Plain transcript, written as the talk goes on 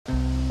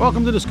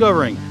Welcome to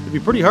Discovering. It'd be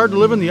pretty hard to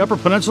live in the Upper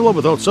Peninsula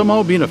without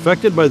somehow being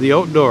affected by the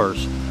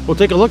outdoors. We'll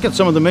take a look at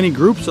some of the many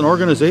groups and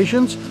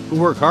organizations who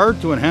work hard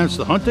to enhance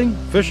the hunting,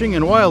 fishing,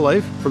 and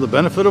wildlife for the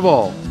benefit of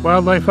all.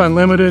 Wildlife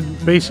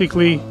Unlimited,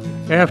 basically,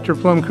 after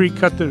Plum Creek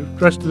cut the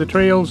rest of the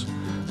trails,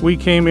 we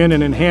came in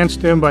and enhanced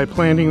them by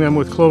planting them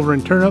with clover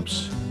and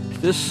turnips.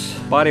 This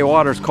body of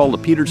water is called the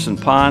Peterson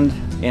Pond,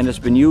 and it's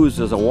been used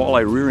as a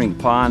walleye rearing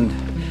pond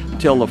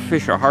until the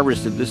fish are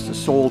harvested. This is the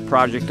sole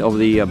project of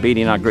the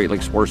Noc Great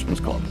Lakes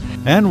Sportfishermen Club.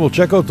 And we'll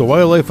check out the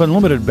Wildlife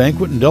Unlimited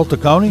banquet in Delta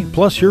County,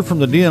 plus hear from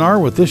the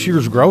DNR with this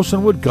year's grouse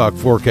and woodcock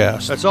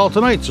forecast. That's all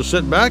tonight, so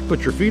sit back, put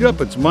your feet up.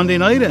 It's Monday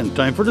night and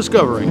time for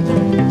Discovering.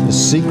 The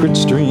secret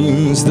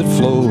streams that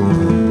flow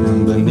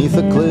beneath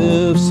the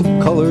cliffs of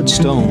colored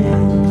stone.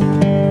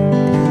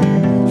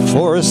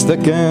 Forest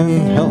thick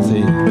and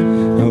healthy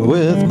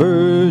with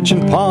birch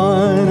and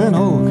pine and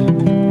oak.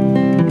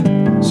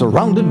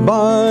 Surrounded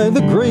by the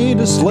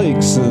greatest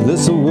lakes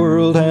this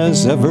world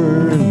has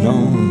ever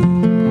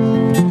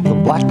known. The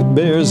black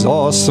bear's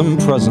awesome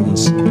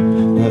presence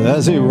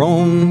as he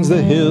roams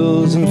the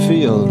hills and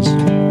fields.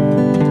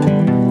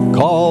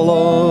 Call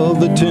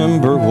of the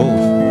timber wolf,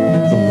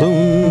 the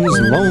loon's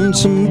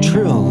lonesome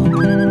trill.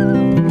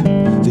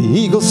 The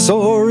eagle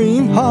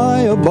soaring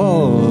high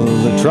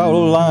above, the trout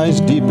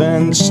lies deep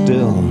and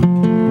still.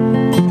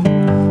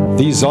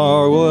 These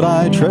are what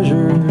I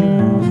treasure,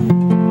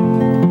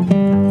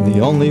 the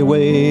only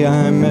way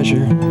I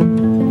measure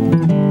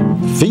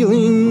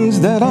feelings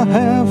that I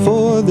have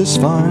for this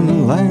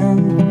fine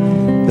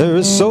land. There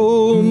is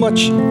so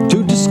much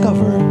to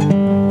discover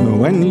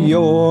when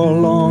you're a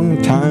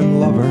long-time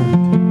lover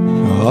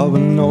of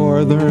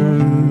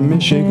northern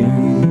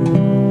Michigan.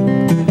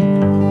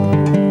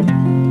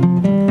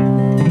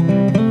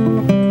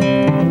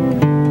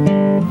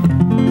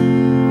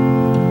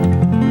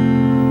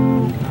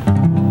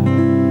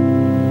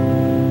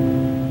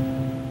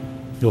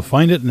 You'll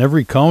find it in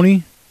every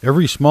county,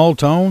 every small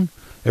town,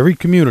 every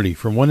community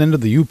from one end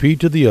of the UP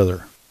to the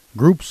other.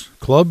 Groups,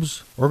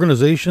 clubs,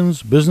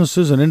 organizations,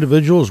 businesses, and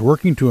individuals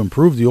working to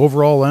improve the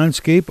overall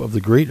landscape of the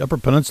great Upper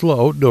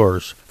Peninsula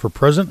outdoors for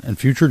present and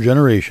future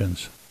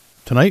generations.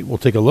 Tonight we'll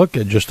take a look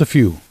at just a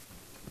few.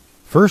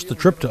 First, a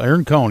trip to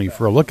Iron County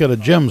for a look at a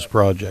GEMS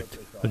project,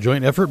 a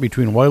joint effort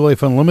between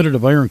Wildlife Unlimited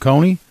of Iron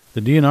County,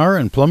 the DNR,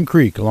 and Plum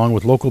Creek, along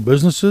with local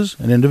businesses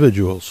and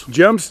individuals.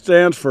 GEMS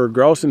stands for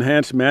Grouse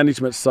Enhanced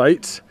Management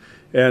Sites,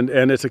 and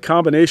it's a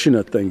combination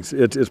of things.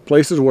 It's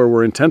places where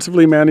we're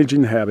intensively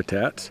managing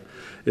habitats.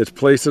 It's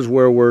places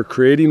where we're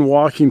creating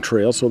walking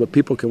trails so that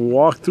people can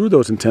walk through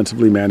those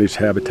intensively managed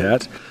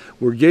habitats.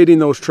 We're gating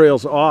those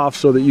trails off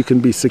so that you can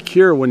be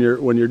secure when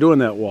you're doing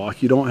that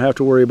walk. You don't have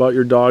to worry about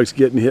your dogs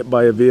getting hit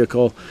by a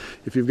vehicle.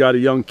 If you've got a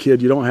young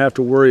kid, you don't have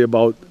to worry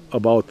about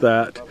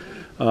that.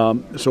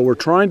 So we're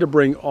trying to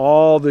bring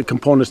all the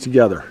components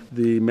together.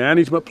 The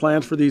management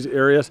plans for these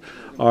areas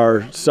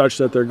are such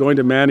that they're going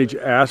to manage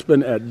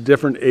aspen at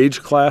different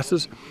age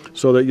classes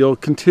so that you'll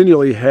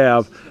continually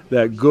have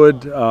that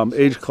good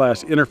age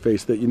class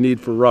interface that you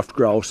need for ruffed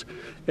grouse,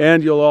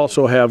 and you'll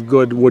also have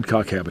good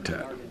woodcock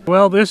habitat.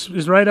 Well, this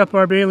is right up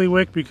our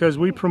bailiwick because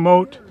we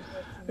promote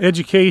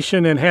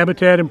education and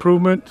habitat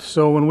improvement.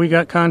 So when we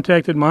got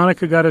contacted,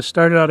 Monica got us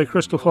started out of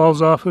Crystal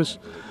Falls office,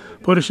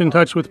 put us in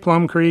touch with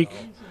Plum Creek,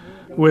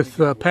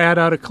 with Pat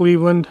out of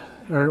Cleveland,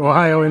 or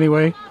Ohio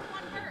anyway,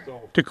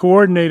 to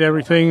coordinate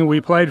everything. We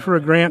applied for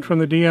a grant from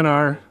the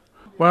DNR.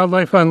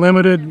 Wildlife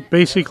Unlimited,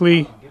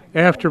 basically,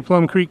 after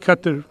Plum Creek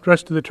cut the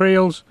rest of the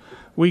trails,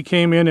 we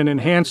came in and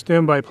enhanced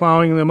them by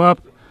plowing them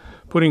up,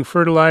 putting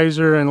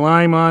fertilizer and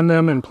lime on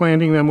them, and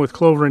planting them with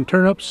clover and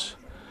turnips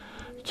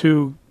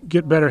to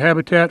get better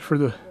habitat for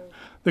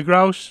the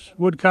grouse,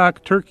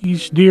 woodcock,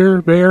 turkeys,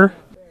 deer, bear.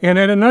 And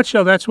in a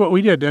nutshell, that's what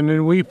we did. And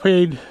then we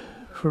paid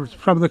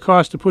from the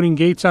cost of putting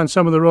gates on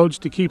some of the roads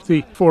to keep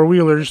the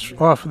four-wheelers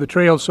off of the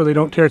trails so they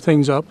don't tear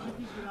things up.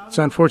 It's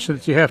unfortunate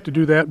that you have to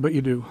do that, but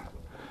you do.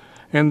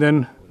 And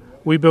then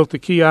we built the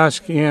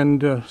kiosk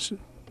and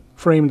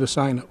framed the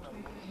sign up.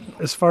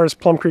 As far as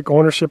Plum Creek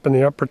ownership in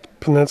the Upper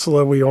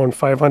Peninsula, we own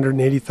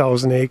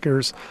 580,000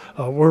 acres.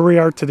 Where we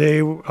are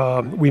today,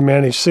 we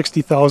manage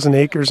 60,000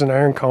 acres in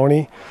Iron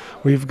County.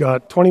 We've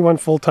got 21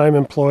 full-time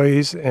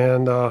employees,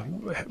 and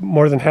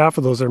more than half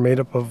of those are made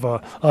up of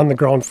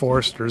on-the-ground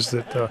foresters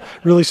that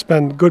really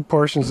spend good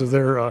portions of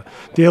their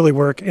daily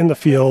work in the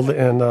field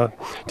and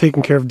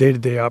taking care of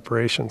day-to-day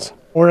operations.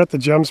 We're at the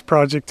GEMS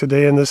project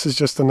today, and this is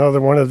just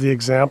another one of the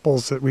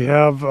examples that we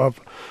have of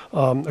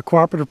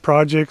cooperative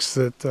projects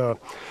that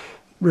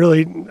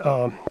really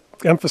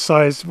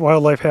emphasize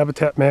wildlife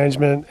habitat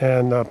management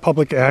and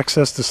public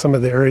access to some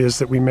of the areas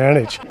that we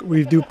manage.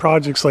 We do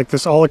projects like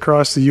this all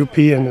across the UP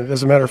and,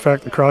 as a matter of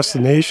fact, across the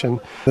nation.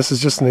 This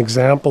is just an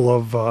example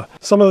of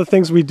some of the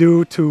things we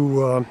do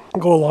to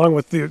go along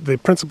with the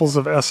principles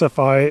of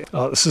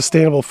SFI,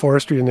 Sustainable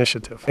Forestry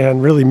Initiative,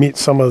 and really meet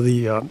some of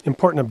the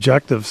important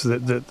objectives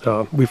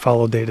that we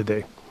follow day to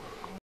day.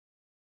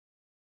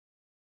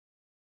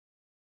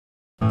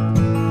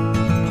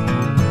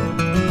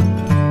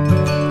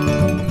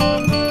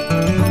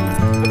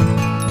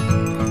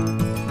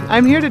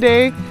 I'm here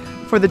today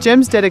for the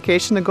Jim's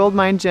dedication, the Gold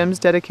Mine Jim's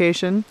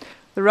dedication.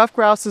 The Ruffed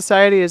Grouse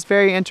Society is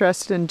very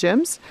interested in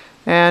Jims,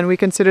 and we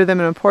consider them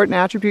an important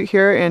attribute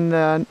here in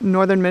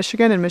northern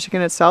Michigan and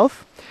Michigan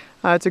itself.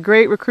 It's a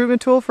great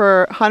recruitment tool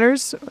for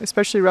hunters,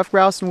 especially ruffed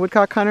grouse and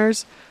woodcock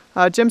hunters.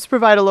 Jims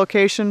provide a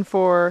location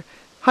for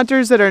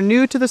hunters that are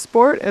new to the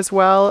sport as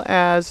well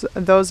as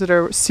those that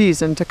are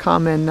seasoned to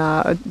come,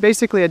 and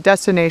basically a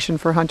destination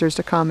for hunters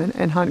to come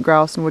and hunt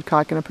grouse and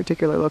woodcock in a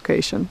particular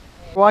location.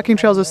 Walking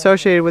trails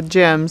associated with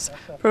Jims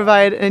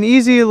provide an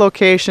easy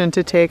location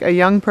to take a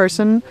young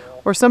person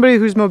or somebody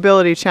who's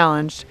mobility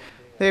challenged.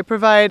 They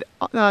provide,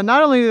 not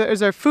only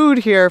is there food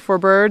here for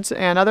birds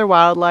and other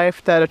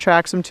wildlife that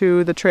attracts them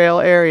to the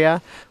trail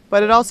area,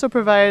 but it also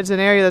provides an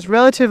area that's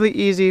relatively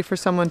easy for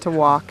someone to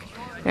walk.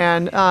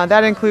 And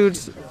that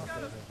includes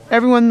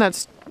everyone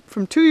that's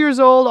from 2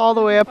 years old all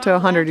the way up to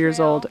 100 years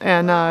old.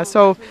 And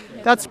so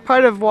that's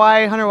part of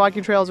why hunter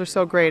walking trails are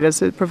so great,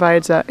 is it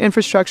provides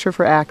infrastructure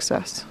for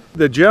access.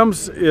 The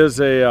Jims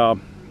is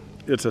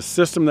it's a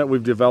system that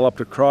we've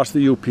developed across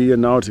the UP, and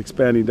now it's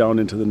expanding down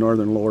into the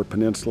northern lower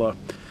peninsula.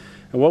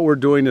 And what we're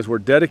doing is we're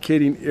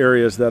dedicating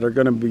areas that are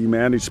going to be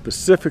managed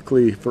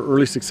specifically for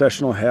early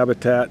successional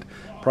habitat,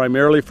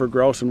 primarily for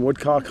grouse and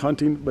woodcock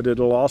hunting, but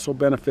it'll also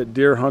benefit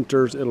deer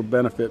hunters, it'll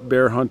benefit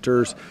bear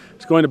hunters,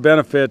 it's going to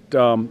benefit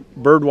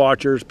bird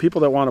watchers, people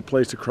that want a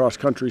place to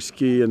cross-country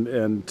ski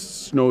and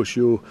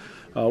snowshoe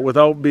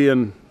without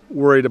being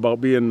worried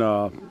about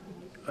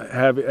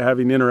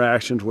having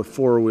interactions with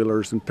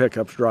four-wheelers and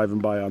pickups driving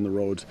by on the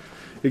roads.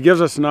 It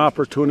gives us an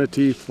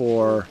opportunity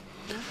for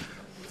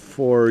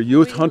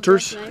youth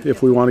hunters.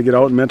 If we want to get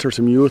out and mentor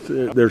some youth,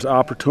 there's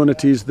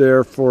opportunities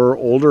there for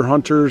older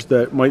hunters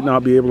that might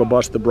not be able to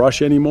bust the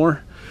brush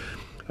anymore.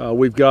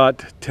 We've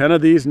got 10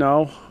 of these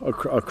now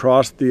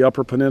across the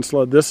Upper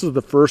Peninsula. This is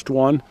the first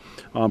one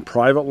on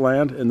private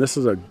land, and this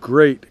is a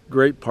great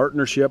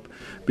partnership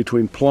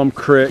between Plum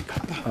Creek,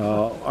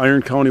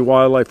 Iron County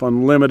Wildlife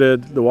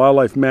Unlimited, the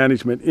Wildlife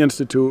Management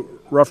Institute,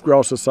 Ruffed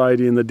Grouse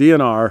Society, and the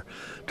DNR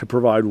to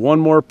provide one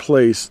more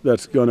place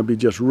that's going to be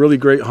just really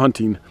great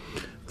hunting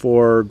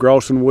for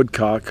grouse and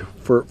woodcock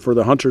for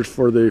the hunters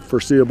for the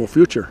foreseeable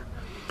future.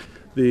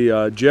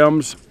 The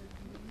Jims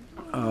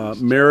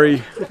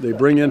they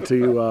bring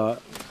into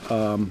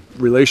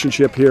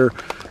relationship here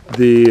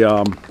the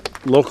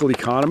local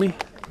economy,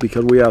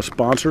 because we have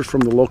sponsors from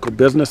the local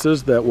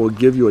businesses that will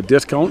give you a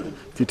discount.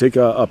 If you take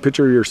a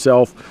picture of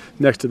yourself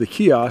next to the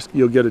kiosk,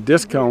 you'll get a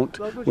discount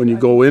when you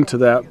go into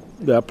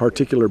that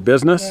particular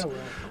business.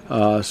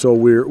 So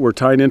we're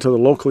tying into the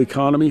local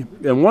economy.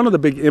 And one of the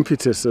big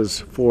impetuses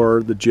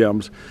for the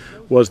Jims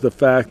was the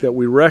fact that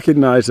we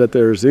recognize that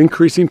there's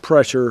increasing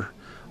pressure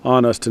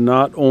on us to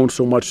not own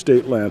so much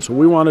state land. So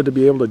we wanted to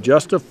be able to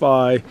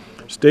justify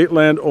state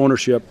land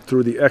ownership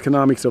through the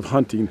economics of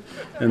hunting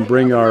and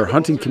bring our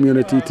hunting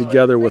community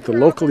together with the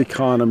local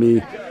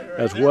economy,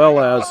 as well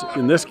as,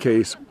 in this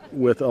case,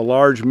 with a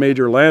large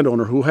major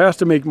landowner who has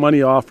to make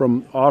money off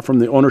from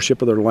the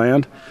ownership of their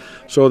land.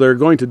 So they're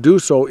going to do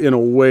so in a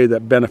way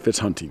that benefits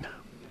hunting.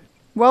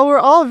 Well, we're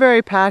all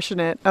very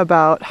passionate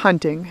about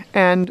hunting,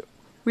 and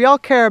we all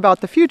care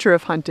about the future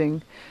of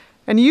hunting.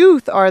 And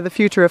youth are the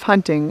future of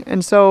hunting,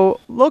 and so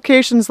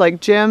locations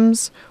like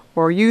gyms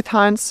or youth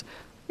hunts,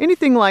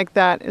 anything like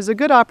that, is a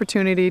good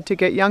opportunity to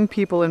get young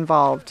people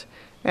involved.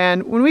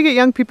 And when we get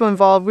young people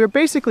involved, we're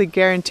basically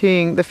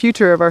guaranteeing the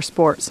future of our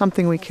sport,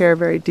 something we care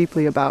very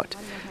deeply about.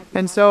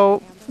 And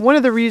so one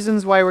of the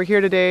reasons why we're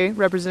here today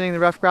representing the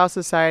Ruffed Grouse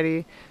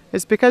Society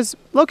is because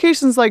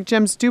locations like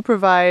gyms do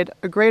provide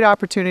a great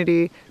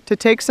opportunity to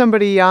take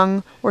somebody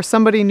young or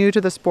somebody new to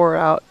the sport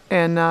out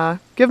and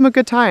give them a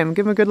good time,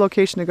 give them a good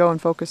location to go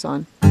and focus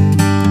on.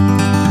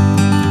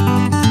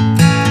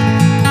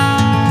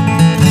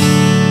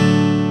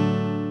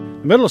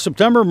 The middle of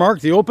September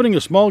marked the opening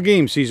of small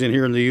game season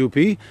here in the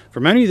UP. For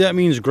many, that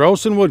means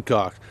grouse and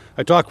woodcock.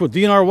 I talked with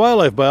DNR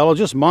wildlife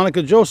biologist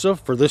Monica Joseph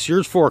for this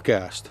year's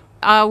forecast.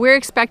 We're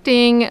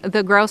expecting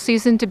the grouse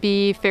season to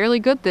be fairly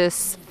good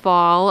this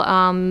fall.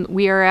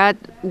 We are at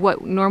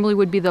what normally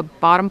would be the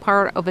bottom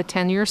part of a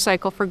 10-year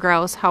cycle for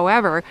grouse.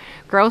 However,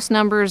 grouse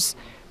numbers,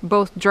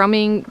 both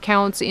drumming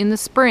counts in the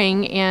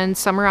spring and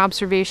summer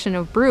observation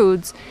of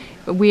broods,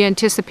 we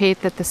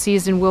anticipate that the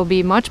season will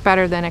be much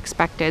better than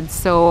expected.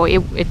 So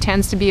it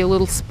tends to be a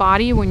little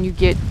spotty when you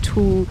get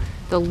to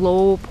the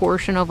low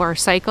portion of our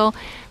cycle,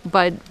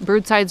 but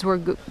brood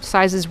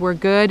sizes were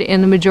good,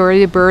 and the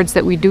majority of birds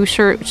that we do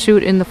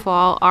shoot in the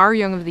fall are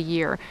young of the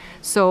year.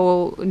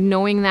 So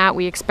knowing that,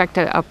 we expect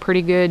a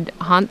pretty good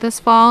hunt this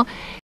fall.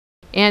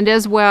 And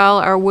as well,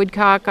 our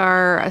woodcock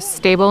are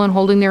stable and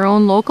holding their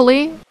own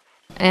locally.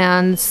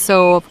 And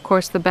so, of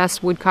course, the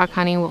best woodcock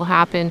hunting will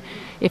happen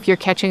if you're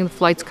catching the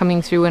flights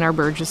coming through and our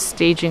birds are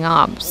staging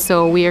up.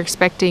 So we are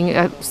expecting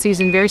a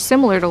season very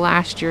similar to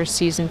last year's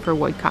season for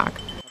woodcock.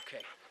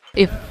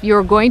 If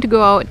you're going to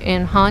go out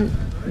and hunt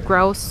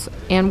grouse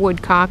and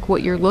woodcock,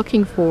 what you're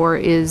looking for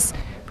is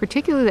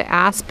particularly the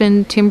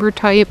aspen timber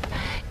type.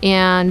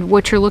 And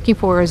what you're looking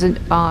for is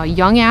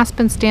young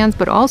aspen stands,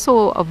 but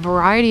also a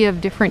variety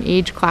of different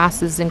age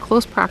classes in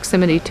close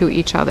proximity to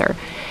each other.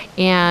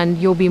 And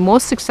you'll be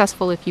most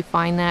successful if you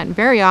find that.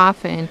 Very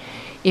often,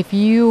 if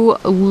you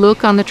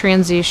look on the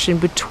transition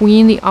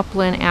between the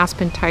upland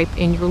aspen type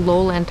and your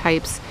lowland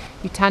types,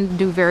 you tend to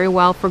do very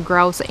well for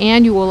grouse,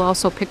 and you will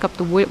also pick up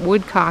the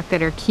woodcock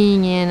that are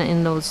keying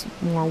in those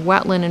more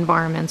wetland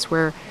environments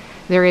where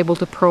they're able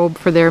to probe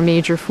for their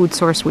major food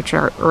source, which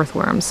are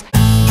earthworms.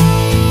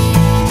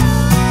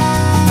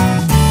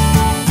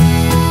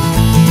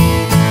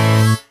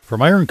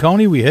 From Iron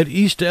County, we head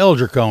east to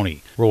Alger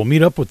County, where we'll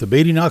meet up with the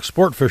Cty Noc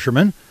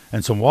Sportfishermen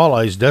and some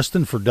walleyes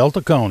destined for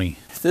Delta County.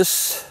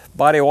 This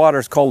body of water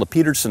is called the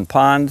Peterson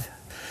Pond.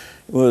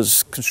 It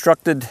was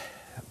constructed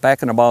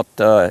back in about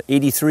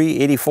 83,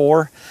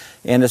 84,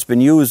 and it's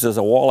been used as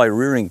a walleye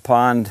rearing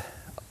pond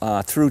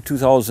through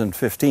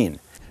 2015.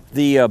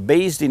 The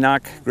Cty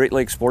Noc Great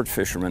Lakes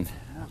Sportfishermen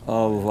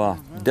of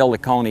Delta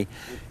County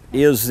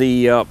is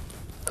the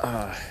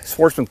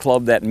sportsman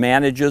club that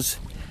manages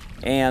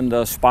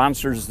and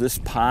sponsors this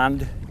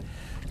pond.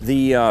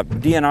 The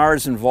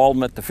DNR's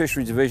involvement, the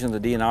fisheries division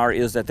of the DNR,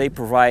 is that they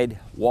provide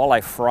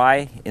walleye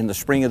fry in the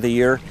spring of the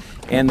year,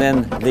 and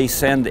then they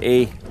send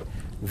a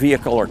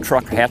vehicle or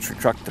truck, hatchery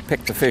truck, to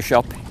pick the fish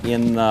up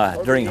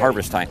during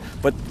harvest time.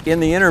 But in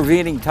the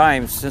intervening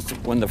time, since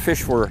when the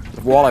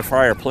walleye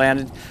fry are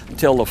planted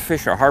until the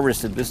fish are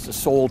harvested, this is the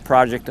sole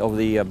project of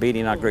the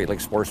Cty Noc Great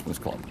Lakes Sportsman's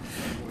Club.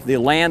 The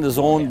land is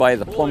owned by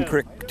the Plum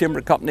Creek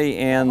Timber Company,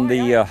 and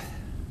the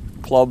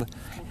club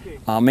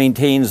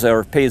maintains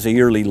or pays a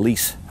yearly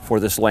lease for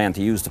this land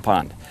to use the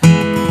pond.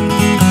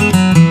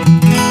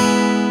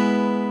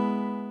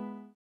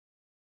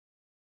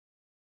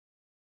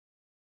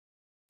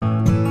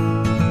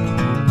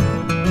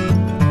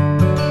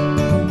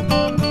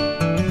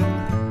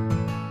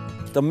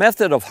 The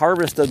method of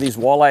harvest of these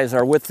walleyes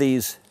are with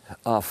these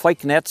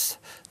fyke nets.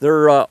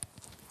 They're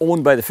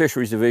owned by the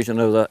fisheries division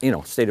of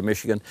the state of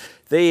Michigan.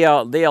 They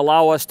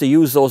allow us to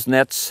use those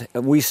nets.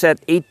 We set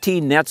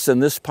 18 nets in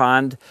this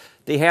pond.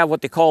 They have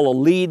what they call a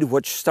lead,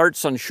 which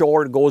starts on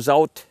shore, goes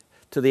out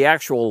to the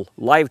actual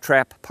live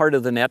trap part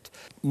of the net.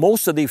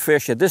 Most of the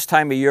fish at this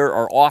time of year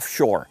are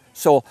offshore,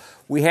 so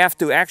we have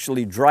to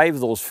actually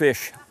drive those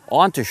fish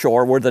onto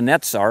shore where the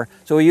nets are.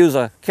 So we use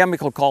a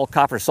chemical called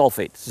copper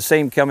sulfate. It's the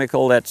same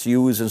chemical that's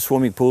used in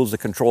swimming pools to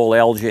control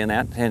algae and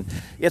that. And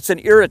it's an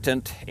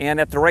irritant, and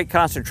at the right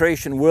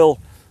concentration will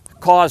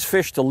cause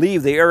fish to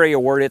leave the area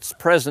where it's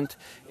present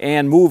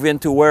and move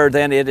into where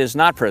then it is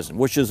not present,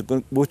 which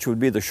would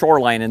be the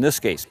shoreline in this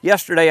case.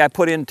 Yesterday I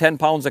put in 10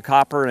 pounds of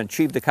copper and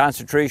achieved a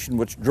concentration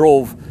which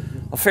drove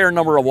a fair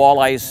number of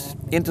walleyes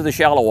into the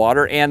shallow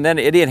water, and then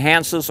it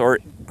enhances or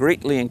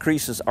greatly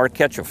increases our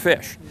catch of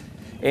fish.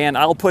 And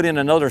I'll put in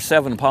another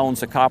 7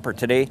 pounds of copper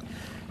today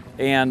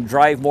and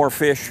drive more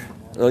fish,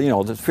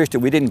 the fish that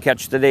we didn't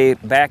catch today,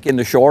 back in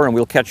the shore, and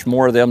we'll catch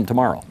more of them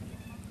tomorrow.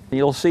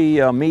 You'll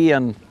see me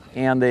and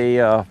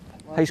a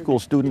high school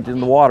student in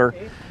the water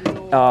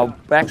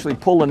actually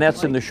pull the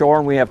nets in the shore,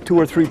 and we have 2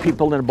 or 3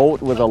 people in a boat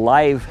with a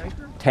live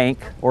tank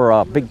or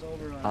a big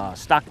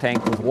stock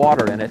tank with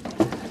water in it.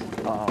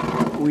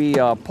 We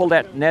pull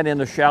that net in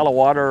the shallow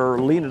water,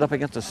 lean it up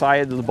against the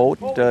side of the boat,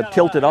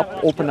 tilt it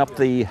up, open up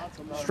the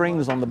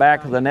strings on the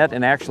back of the net,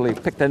 and actually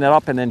pick the net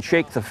up and then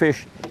shake the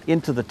fish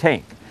into the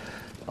tank.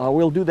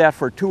 We'll do that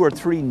for 2 or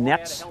 3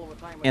 nets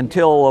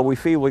until we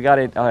feel we got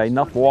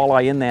enough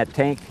walleye in that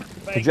tank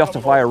to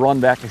justify a run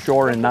back to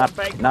shore and not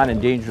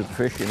endanger the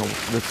fish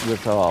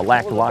with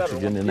lack of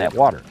oxygen in that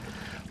water.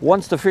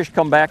 Once the fish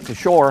come back to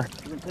shore,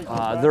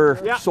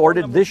 they're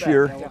sorted. This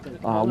year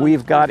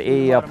we've got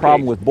a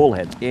problem with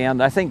bullhead,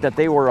 and I think that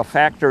they were a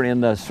factor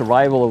in the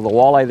survival of the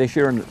walleye this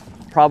year, and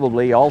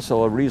probably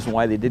also a reason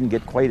why they didn't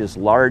get quite as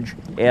large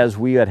as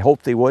we had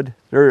hoped they would.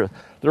 They're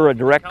a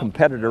direct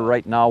competitor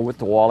right now with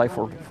the walleye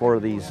for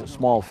these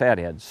small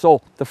fatheads.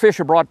 So the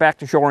fish are brought back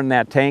to shore in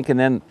that tank, and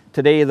then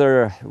today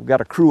we've got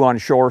a crew on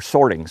shore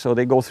sorting. So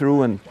they go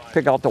through and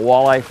pick out the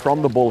walleye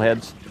from the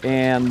bullheads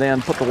and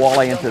then put the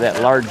walleye into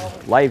that large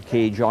live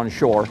cage on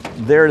shore.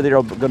 There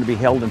they're going to be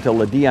held until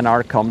the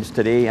DNR comes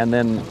today and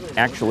then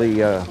actually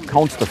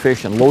counts the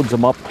fish and loads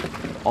them up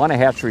on a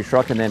hatchery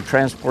truck and then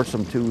transports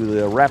them to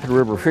the Rapid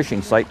River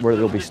fishing site where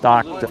they'll be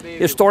stocked.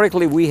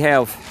 Historically, we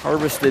have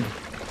harvested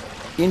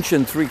 1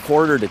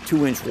 3/4 to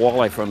 2 inch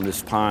walleye from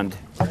this pond,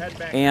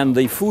 and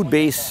the food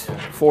base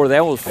for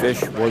those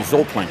fish was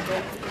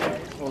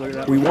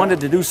zooplankton. We wanted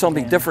to do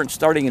something different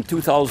starting in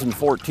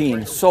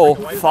 2014, so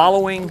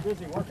following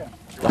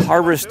the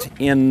harvest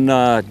in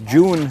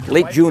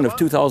late June of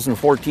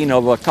 2014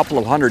 of a couple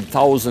of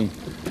 100,000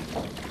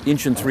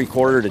 1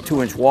 3/4 to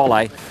 2 inch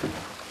walleye,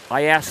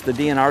 I asked the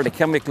DNR to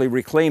chemically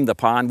reclaim the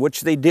pond,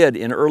 which they did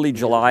in early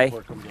July.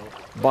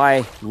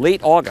 By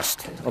late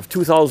August of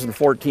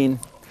 2014,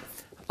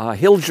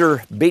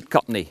 Hilger Bait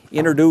Company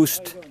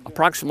introduced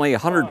approximately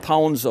 100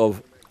 pounds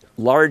of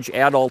large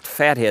adult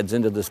fatheads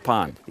into this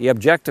pond. The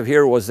objective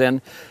here was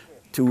then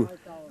to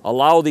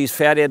allow these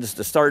fatheads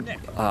to start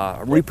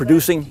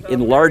reproducing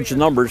in large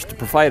numbers to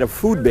provide a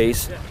food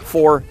base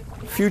for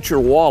future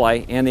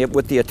walleye, and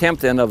with the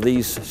attempt then of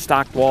these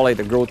stocked walleye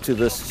to grow to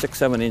this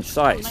 6-7 inch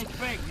size.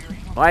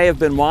 I have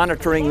been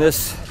monitoring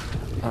this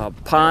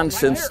pond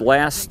since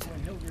last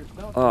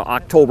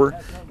October,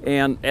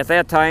 and at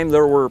that time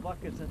there were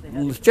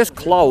just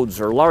clouds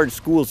or large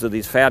schools of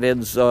these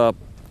fatheads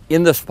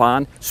in this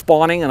pond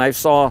spawning, and I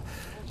saw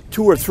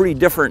 2 or 3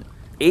 different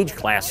age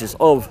classes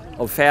of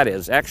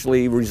fatheads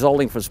actually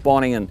resulting from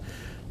spawning in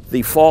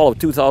the fall of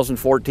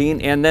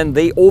 2014, and then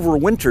they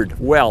overwintered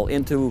well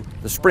into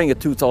the spring of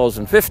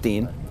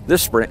 2015,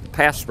 this spring,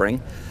 past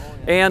spring,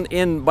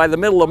 and by the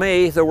middle of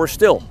May there were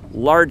still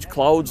large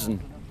clouds and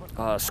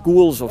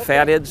schools of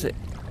fatheads,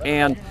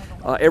 and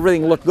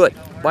everything looked good.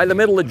 By the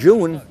middle of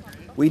June,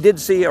 we did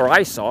see, or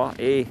I saw,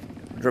 a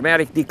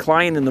dramatic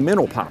decline in the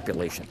minnow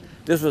population.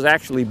 This was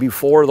actually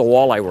before the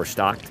walleye were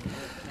stocked.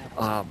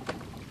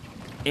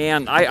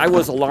 And I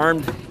was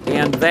alarmed,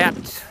 and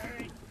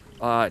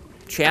that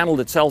channeled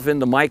itself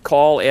into my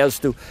call as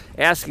to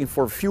asking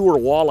for fewer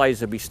walleyes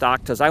to be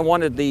stocked, because I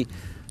wanted to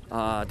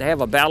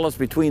have a balance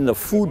between the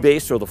food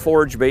base or the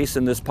forage base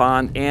in this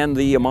pond and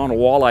the amount of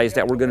walleyes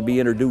that were going to be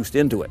introduced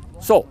into it.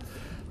 So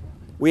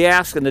we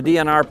asked, and the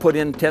DNR put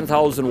in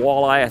 10,000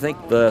 walleye, I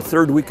think the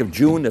 3rd week of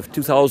June of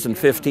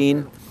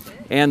 2015,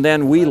 and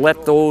then we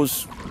let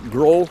those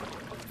grow,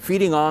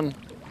 feeding on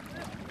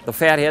the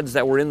fatheads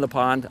that were in the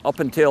pond up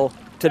until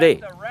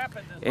today.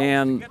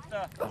 And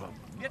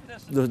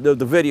the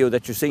video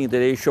that you're seeing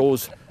today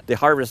shows the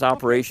harvest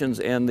operations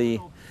and the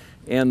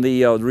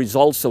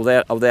results of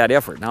that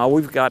effort. Now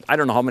we've got, I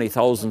don't know how many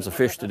thousands of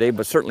fish today,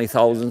 but certainly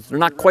thousands. They're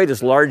not quite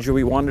as large as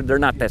we wanted. They're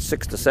not that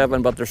 6 to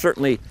 7, but they're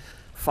certainly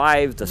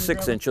 5 to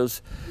 6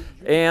 inches,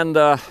 and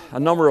a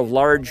number of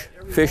large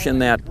fish in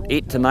that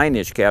 8 to 9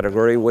 inch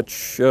category,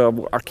 which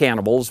are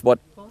cannibals, but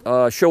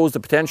shows the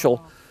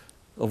potential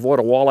of what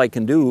a walleye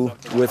can do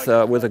with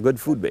a good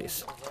food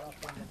base.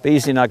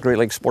 Cty Noc Great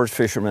Lakes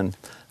Sportfishermen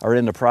are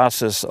in the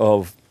process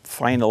of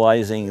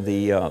finalizing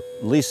the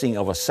leasing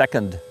of a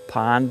second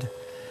pond,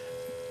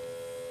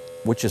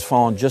 which is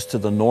found just to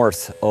the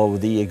north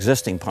of the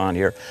existing pond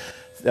here.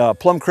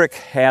 Plum Creek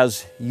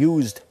has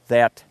used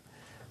that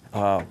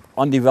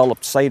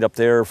undeveloped site up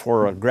there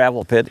for a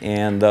gravel pit,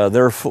 and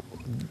they're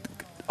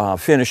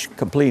finished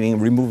completing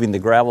removing the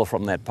gravel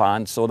from that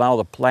pond. So now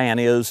the plan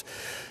is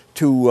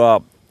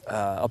to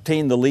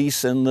obtain the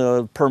lease and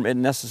the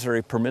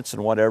necessary permits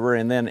and whatever,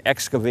 and then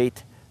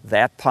excavate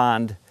that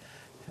pond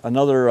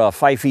another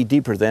 5 feet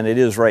deeper than it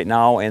is right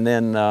now, and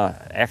then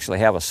actually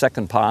have a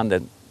second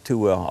pond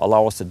to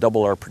allow us to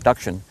double our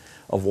production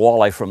of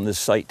walleye from this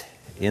site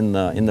in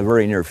the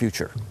very near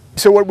future.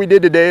 So what we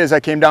did today is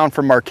I came down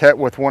from Marquette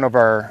with one of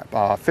our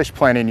fish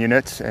planning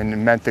units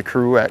and met the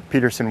crew at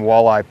Peterson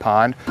Walleye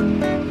Pond,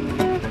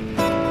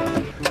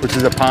 which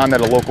is a pond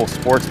that a local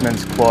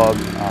sportsman's club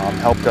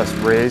helped us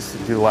raise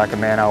due to lack of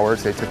man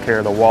hours. They took care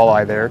of the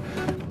walleye there.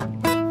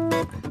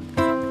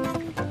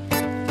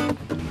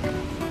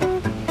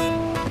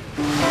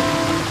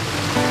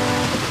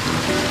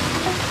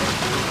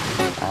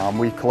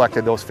 We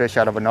collected those fish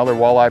out of another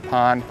walleye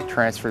pond,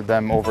 transferred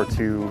them over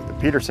to the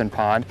Peterson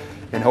pond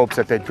in hopes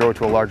that they'd grow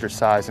to a larger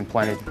size and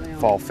plenty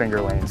fall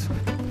fingerlings.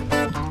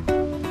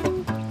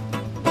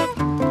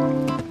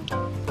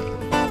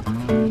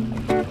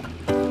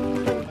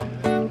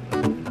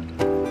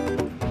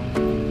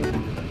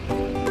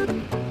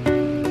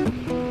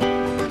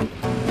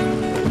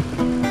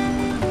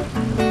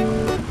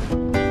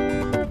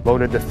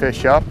 Loaded the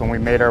fish up, and we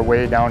made our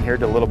way down here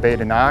to Little Bay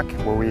to Noc,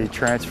 where we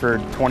transferred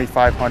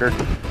 2,500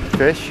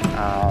 fish.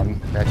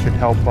 That should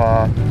help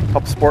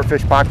help the sport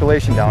fish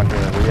population down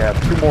here. We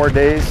have 2 more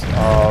days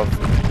of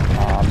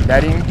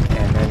netting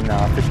and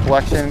then fish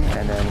collection,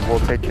 and then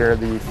we'll take care of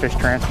the fish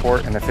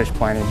transport and the fish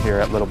planting here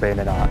at Little Bay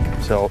to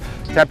Noc. So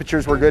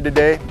temperatures were good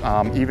today,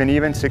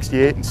 even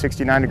 68 and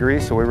 69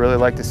 degrees, so we really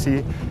like to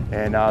see.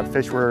 And the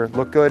fish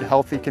looked good,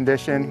 healthy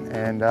condition,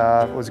 and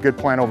it was a good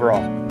plan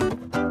overall.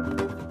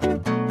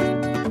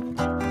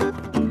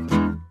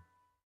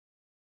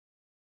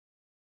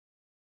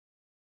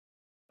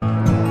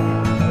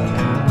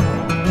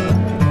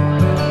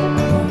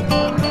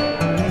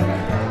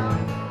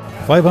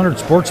 .500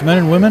 sportsmen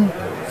and women,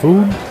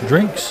 food,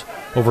 drinks,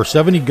 over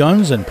 70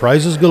 guns, and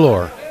prizes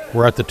galore.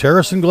 We're at the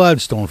Terrace in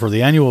Gladstone for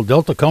the annual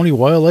Delta County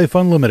Wildlife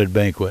Unlimited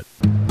banquet.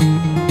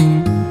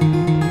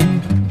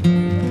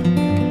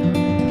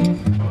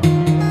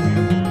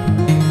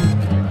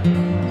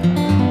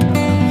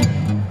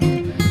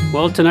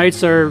 Well,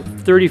 tonight's our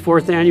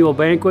 34th annual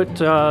banquet.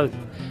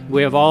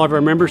 We have all of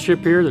our membership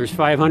here. There's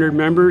 500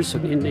 members,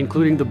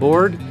 including the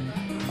board.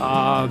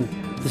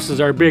 This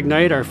is our big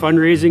night, our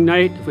fundraising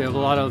night. We have a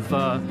lot of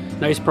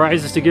nice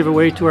prizes to give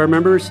away to our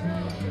members,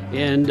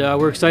 and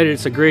we're excited.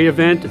 It's a great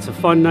event, it's a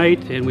fun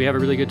night, and we have a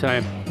really good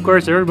time. Of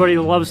course, everybody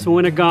loves to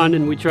win a gun,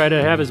 and we try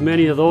to have as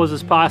many of those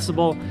as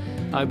possible.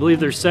 I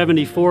believe there's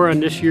 74 on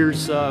this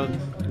year's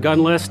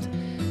gun list,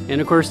 and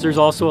of course there's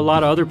also a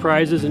lot of other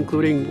prizes,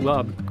 including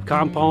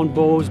compound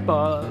bows,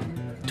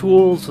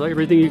 tools,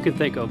 everything you can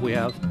think of we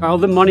have. All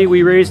the money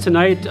we raise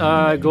tonight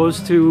goes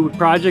to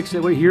projects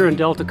that we're here in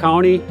Delta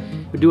County.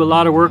 We do a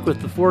lot of work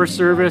with the Forest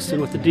Service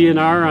and with the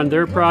DNR on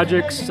their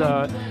projects.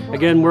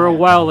 Again, we're a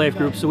wildlife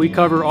group, so we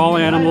cover all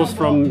animals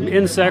from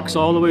insects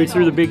all the way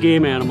through the big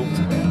game animals.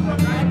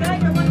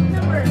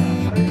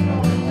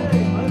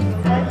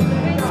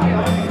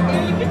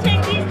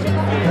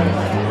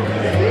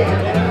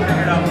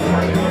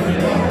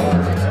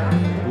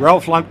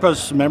 Ralph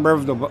Lundquist, member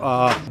of the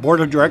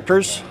Board of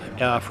Directors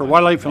for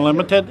Wildlife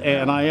Unlimited,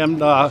 and I am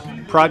the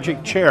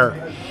project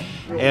chair.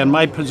 And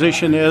my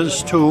position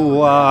is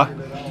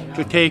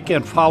to take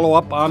and follow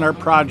up on our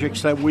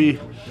projects that we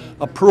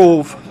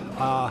approve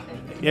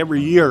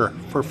every year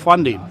for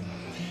funding.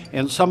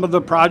 And some of the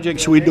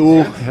projects we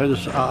do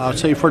is,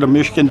 say for the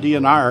Michigan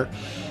DNR,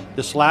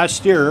 this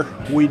last year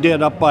we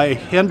did up by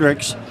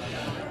Hendricks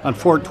on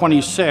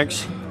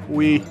 426.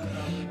 We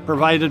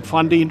provided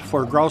funding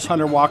for grouse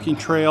hunter walking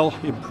trail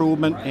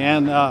improvement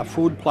and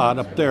food plot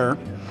up there.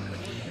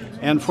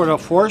 And for the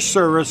Forest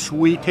Service,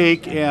 we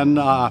take and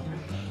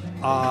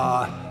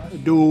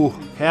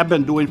have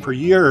been doing for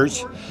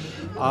years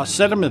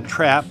sediment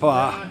trap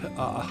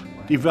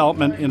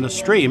development in the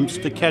streams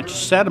to catch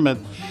sediment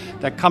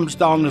that comes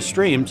down the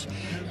streams.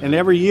 And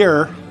every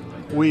year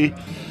we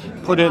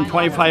put in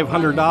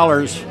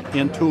 $2,500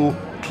 into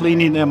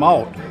cleaning them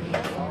out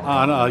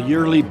on a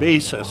yearly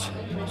basis.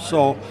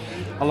 So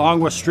along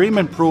with stream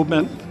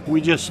improvement,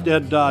 we just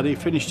did, they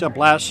finished up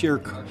last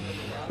year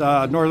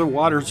the northern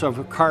waters of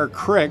Cty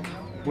Creek,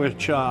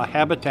 which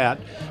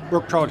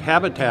brook trout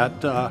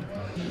habitat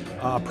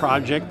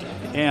project.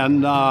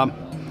 And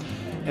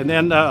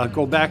then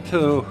go back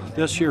to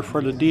this year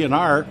for the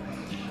DNR,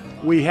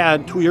 we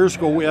had 2 years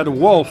ago, we had a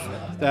wolf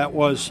that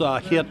was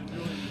hit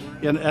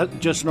in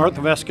just north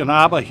of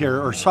Escanaba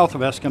here, or south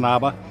of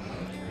Escanaba.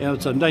 And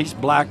it's a nice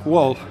black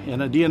wolf,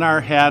 and the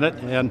DNR had it,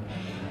 and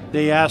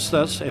they asked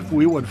us if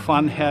we would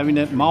fund having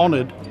it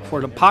mounted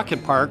for the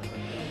pocket park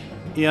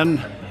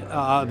in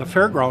the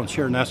fairgrounds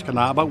here in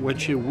Escanaba,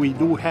 which we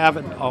do have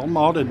it all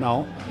mounted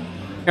now.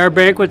 Our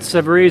banquets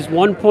have raised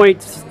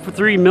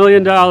 $1.3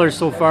 million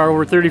so far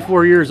over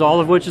 34 years, all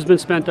of which has been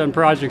spent on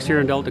projects here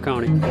in Delta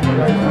County.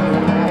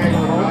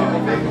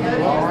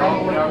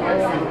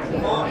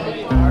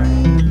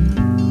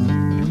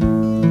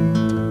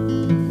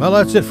 Well,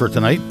 that's it for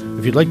tonight.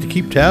 If you'd like to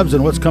keep tabs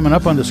on what's coming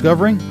up on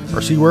Discovering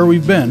or see where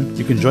we've been,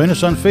 you can join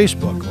us on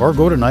Facebook or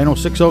go to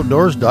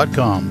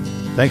 906outdoors.com.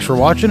 Thanks for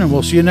watching, and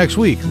we'll see you next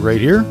week right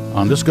here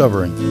on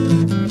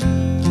Discovering.